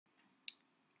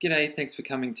G'day, thanks for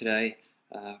coming today.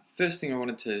 First thing I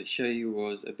wanted to show you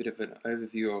was a bit of an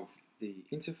overview of the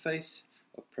interface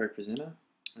of ProPresenter.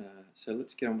 So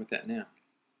let's get on with that now.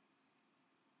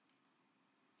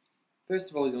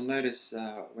 First of all, you'll notice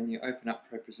when you open up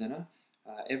ProPresenter,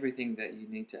 everything that you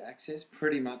need to access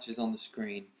pretty much is on the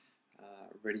screen,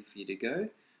 ready for you to go.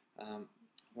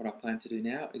 What I plan to do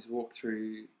now is walk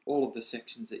through all of the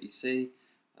sections that you see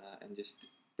and just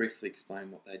briefly explain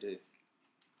what they do.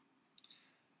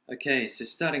 Okay, so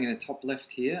starting in the top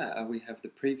left here, we have the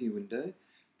preview window.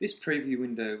 This preview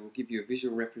window will give you a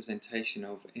visual representation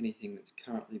of anything that's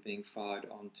currently being fired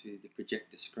onto the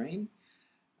projector screen.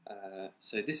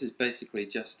 So this is basically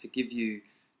just to give you,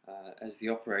 as the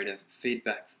operator,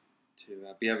 feedback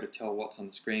to be able to tell what's on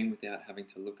the screen without having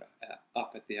to look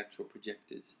up at the actual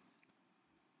projectors.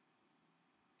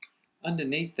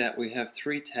 Underneath that we have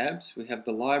three tabs. We have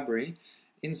the library.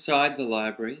 Inside the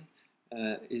library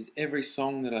is every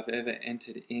song that I've ever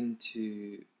entered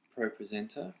into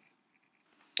ProPresenter.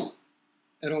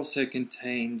 It also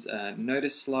contains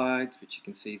notice slides, which you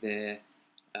can see there,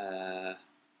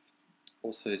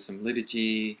 also some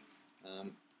liturgy,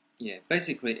 yeah,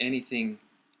 basically anything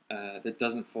that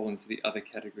doesn't fall into the other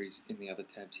categories in the other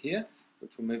tabs here,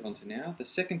 which we'll move on to now. The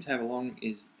second tab along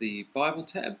is the Bible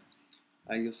tab.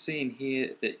 You'll see in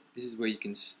here that this is where you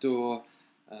can store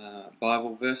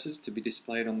Bible verses to be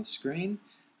displayed on the screen.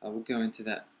 We'll go into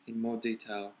that in more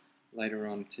detail later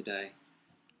on today.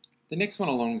 The next one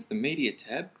along is the Media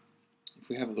tab. If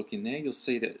we have a look in there, you'll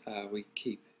see that we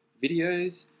keep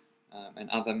videos and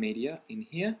other media in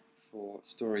here for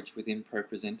storage within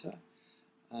ProPresenter.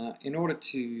 In order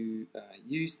to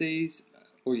use these,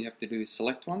 all you have to do is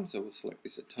select one. So we'll select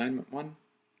this Atonement one,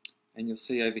 and you'll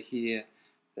see over here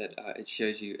that it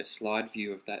shows you a slide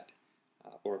view of that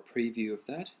or a preview of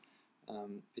that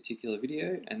particular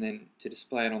video, and then to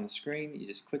display it on the screen you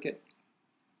just click it.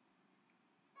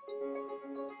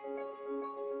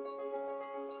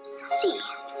 See,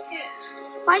 Yes,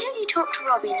 why don't you talk to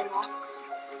Robbie anymore?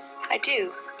 I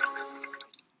do.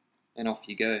 And off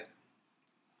you go.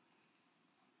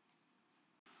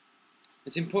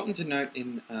 It's important to note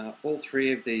in all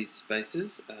three of these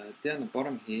spaces, down the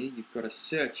bottom here you've got a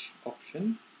search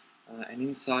option, and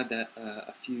inside that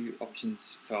a few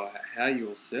options for how you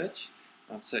will search.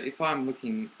 So if I'm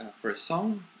looking for a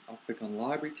song, I'll click on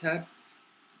Library tab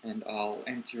and I'll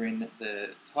enter in the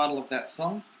title of that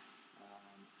song.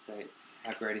 Say it's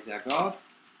How Great Is Our God.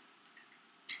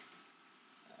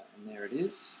 And there it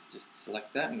is. Just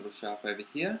select that and it'll show up over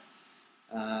here.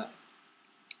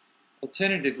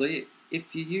 Alternatively,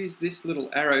 if you use this little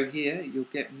arrow here, you'll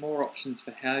get more options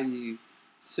for how you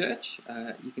search.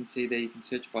 You can see there you can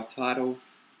search by title,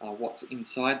 what's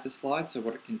inside the slide, so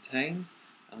what it contains,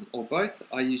 or both.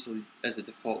 I usually, as a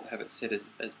default, have it set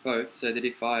as both, so that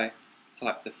if I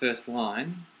type the first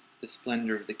line, the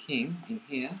splendor of the King, in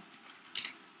here,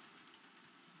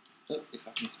 if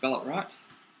I can spell it right,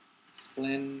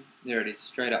 there it is,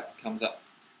 straight up, comes up,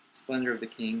 splendor of the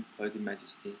King, clothed in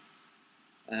majesty.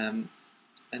 And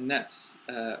that's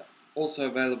also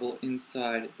available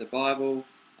inside the Bible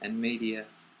and media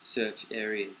search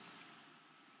areas.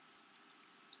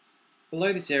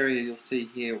 Below this area you'll see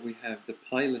here we have the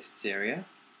playlists area.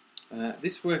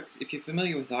 This works, if you're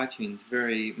familiar with iTunes,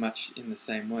 very much in the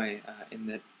same way, in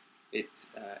that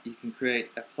you can create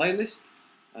a playlist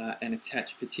and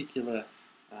attach particular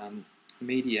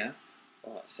media,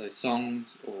 so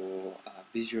songs or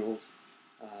visuals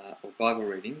or Bible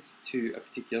readings to a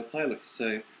particular playlist.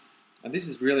 So this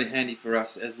is really handy for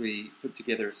us as we put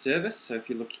together a service. So if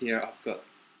you look here, I've got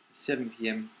 7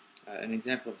 p.m. An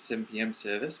example of a 7 p.m.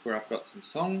 service where I've got some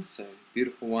songs. So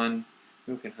Beautiful One,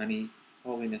 Milk and Honey,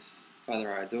 Holiness,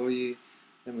 Father I Adore You.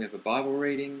 Then we have a Bible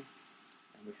reading,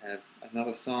 and we have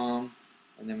another song,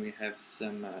 and then we have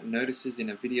some notices in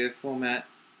a video format,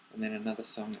 and then another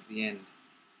song at the end.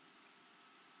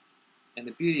 And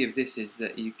the beauty of this is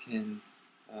that you can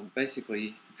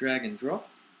basically drag and drop.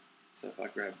 So if I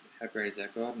grab How Great Is Our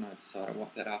God and I decide I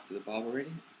want that after the Bible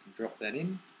reading, I can drop that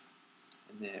in,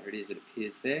 and there it is, it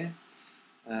appears there.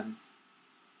 The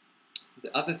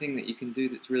other thing that you can do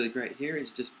that's really great here is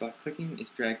just by clicking, is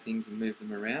drag things and move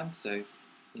them around. So if,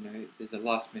 there's a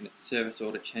last minute service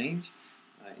order change,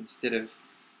 instead of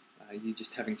you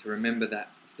just having to remember that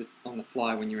on the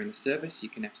fly when you're in the service, you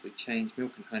can actually change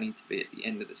Milk and Honey to be at the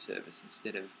end of the service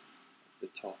instead of at the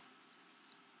top,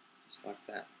 just like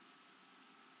that.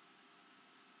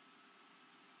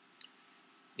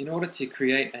 In order to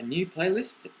create a new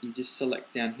playlist, you just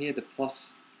select down here the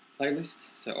plus playlist,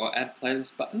 or add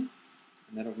playlist button,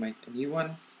 and that'll make a new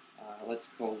one. Let's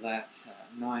call that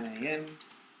 9 AM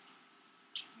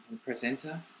and press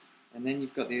enter, and then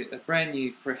you've got a brand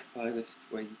new fresh playlist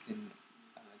where you can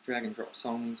drag and drop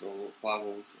songs or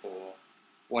Bibles or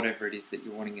whatever it is that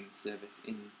you're wanting in the service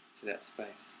into that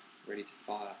space, ready to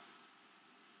fire.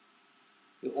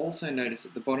 You'll also notice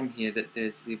at the bottom here that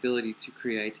there's the ability to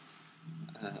create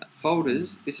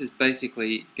folders. This is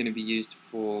basically going to be used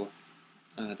for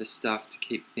the staff to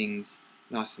keep things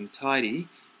nice and tidy.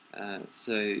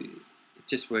 So it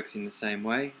just works in the same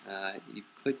way. You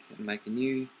click and make a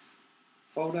new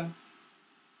folder.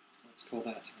 Let's call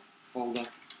that folder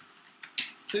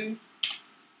 2.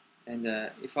 And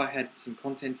if I had some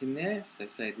content in there, so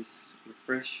say this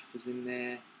refresh was in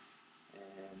there,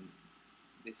 and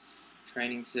this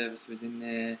training service was in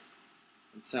there,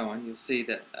 and so on, you'll see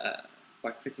that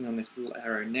by clicking on this little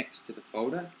arrow next to the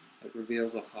folder, it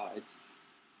reveals or hides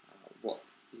what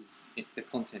is the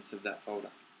contents of that folder.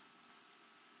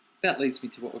 That leads me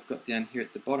to what we've got down here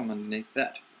at the bottom underneath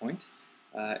that point,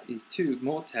 is 2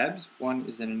 more tabs. One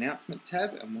is an announcement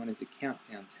tab and one is a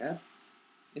countdown tab.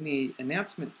 In the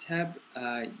announcement tab,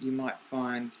 you might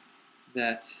find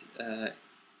that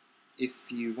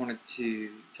if you wanted to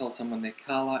tell someone their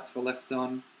car lights were left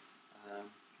on,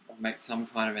 or make some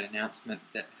kind of an announcement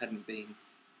that hadn't been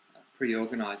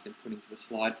pre-organised and put into a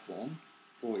slide form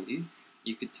for you,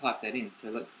 you could type that in.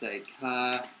 So let's say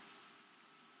car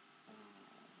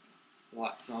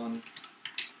lights on,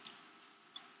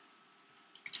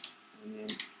 and then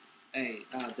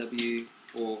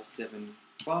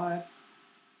ARW475.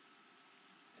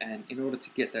 And in order to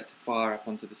get that to fire up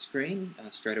onto the screen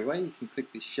straight away, you can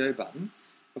click this show button.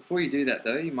 Before you do that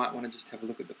though, you might want to just have a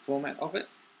look at the format of it.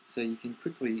 So you can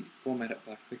quickly format it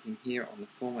by clicking here on the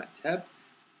format tab.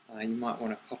 You might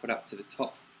want to pop it up to the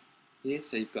top here,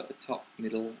 so you've got the top,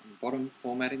 middle and bottom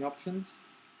formatting options.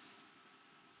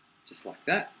 Just like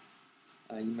that.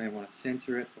 You may want to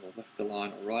center it, or left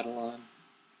align or right align.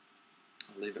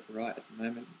 I'll leave it right at the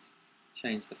moment.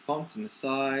 Change the font and the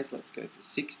size, let's go for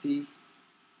 60.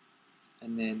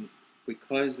 And then if we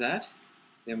close that,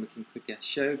 then we can click our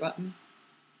show button,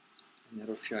 and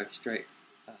that'll show straight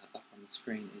up on the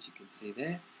screen, as you can see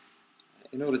there.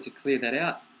 In order to clear that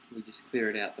out, we just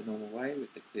clear it out the normal way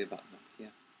with the clear button up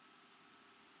here.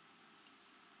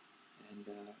 And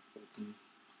we can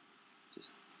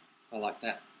just highlight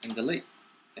that and delete,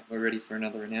 and we're ready for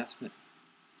another announcement.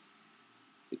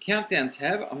 The countdown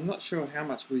tab, I'm not sure how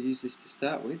much we'll use this to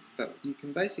start with, but you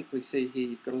can basically see here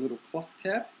you've got a little clock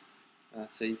tab.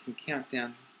 So you can count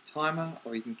down timer,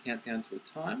 or you can count down to a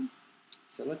time.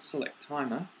 So let's select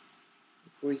timer.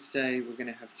 If we say we're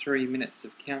going to have 3 minutes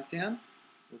of countdown,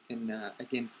 we can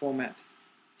again format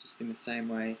just in the same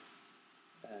way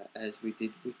as we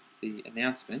did with the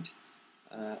announcement.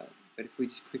 But if we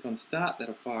just click on start,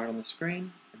 that'll fire it on the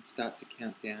screen and start to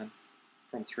count down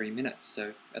from 3 minutes.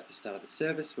 So at the start of the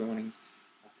service, we're wanting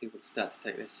people to start to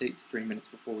take their seats 3 minutes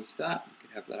before we start. We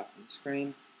could have that up on the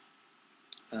screen.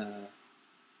 I've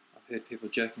heard people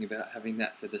joking about having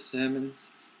that for the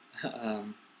sermons,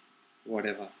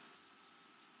 whatever.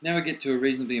 Now we get to a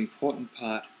reasonably important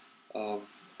part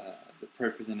of the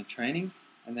ProPresenter training,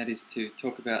 and that is to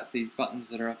talk about these buttons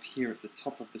that are up here at the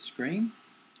top of the screen.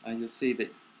 You'll see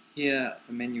that here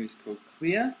the menu is called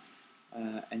Clear,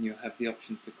 and you'll have the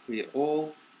option for Clear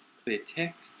All, Clear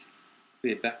Text,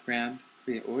 Clear Background,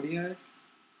 Clear Audio.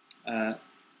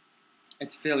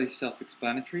 It's fairly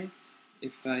self-explanatory.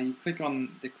 If you click on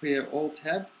the Clear All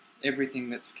tab,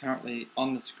 everything that's currently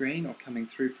on the screen or coming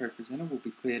through ProPresenter will be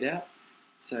cleared out.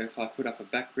 So if I put up a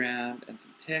background and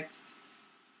some text,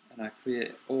 and I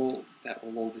clear all, that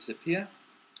will all disappear.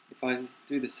 If I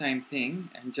do the same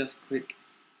thing and just click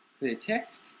Clear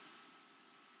Text,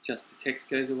 just the text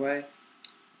goes away.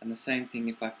 And the same thing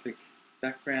if I click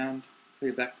Background,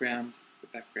 Clear Background, the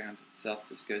background itself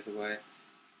just goes away.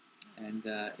 And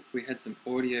if we had some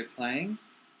audio playing,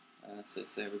 so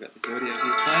say we've got this audio here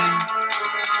playing.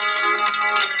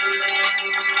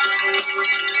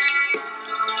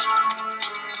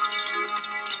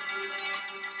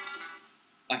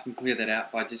 I can clear that out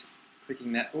by just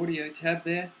clicking that audio tab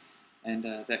there, and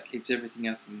that keeps everything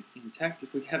else intact.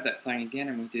 If we have that playing again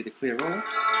and we do the clear all,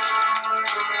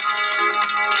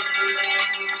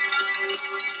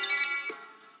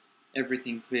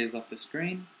 everything clears off the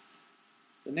screen.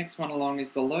 The next one along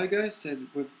is the logo, so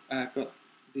we've got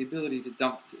the ability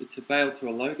to bail to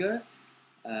a logo,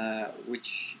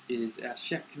 which is our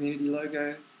Chef Community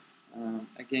logo.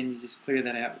 Again, you just clear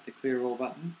that out with the Clear All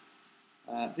button.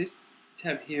 This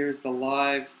tab here is the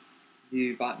Live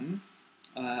View button.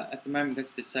 At the moment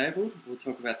that's disabled. We'll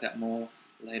talk about that more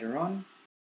later on.